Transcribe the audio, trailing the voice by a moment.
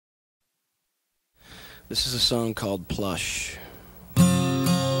This is a song called Plush.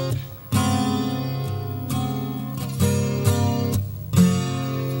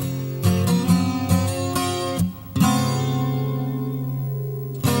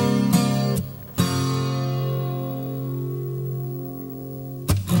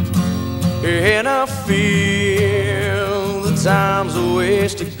 And I feel the time's a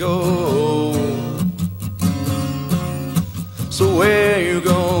ways to go. So where you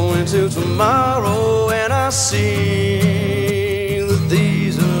going to tomorrow? And I see that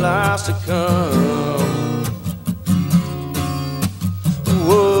these are lives to come.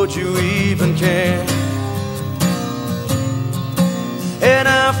 Would you even care? And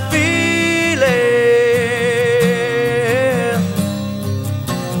I feel it.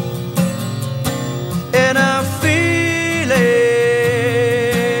 And I feel it.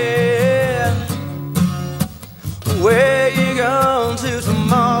 Where you going to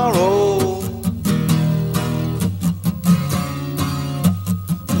tomorrow?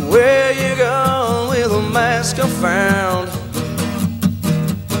 Where you going with a mask I found?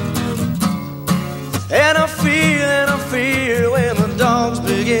 And I feel when the dogs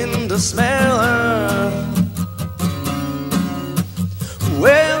begin to smell her.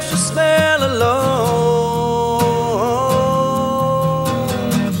 Well, she smell alone.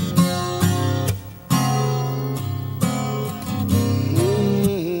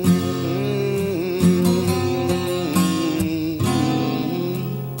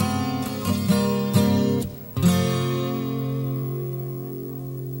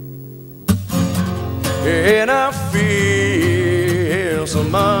 And I feel so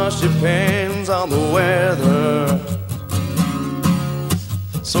much depends on the weather.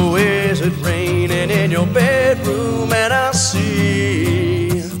 So is it raining in your bedroom? And I see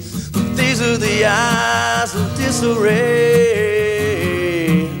these are the eyes of disarray.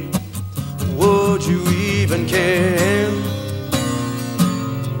 Would you even care?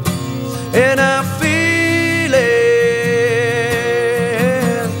 And I feel it,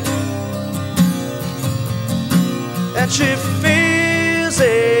 and she feels it.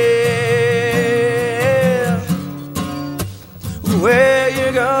 Where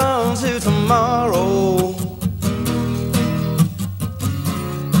you going to tomorrow?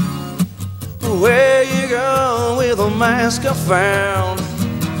 Where you going with a mask I found?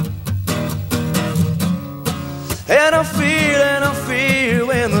 And I feel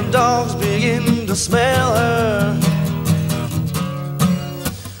when the dogs begin to smell her.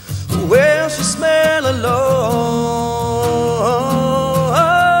 Well, she smell alone.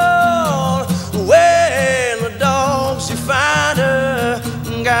 When the dogs you find her,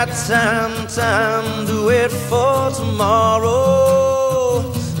 got time to wait for tomorrow.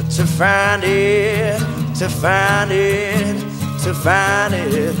 To find it, to find it, to find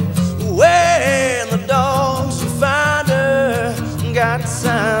it. When the dogs you find her, got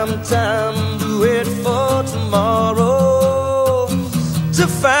time to wait for tomorrow. To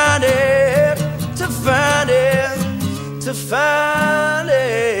find it, to find it, to find it.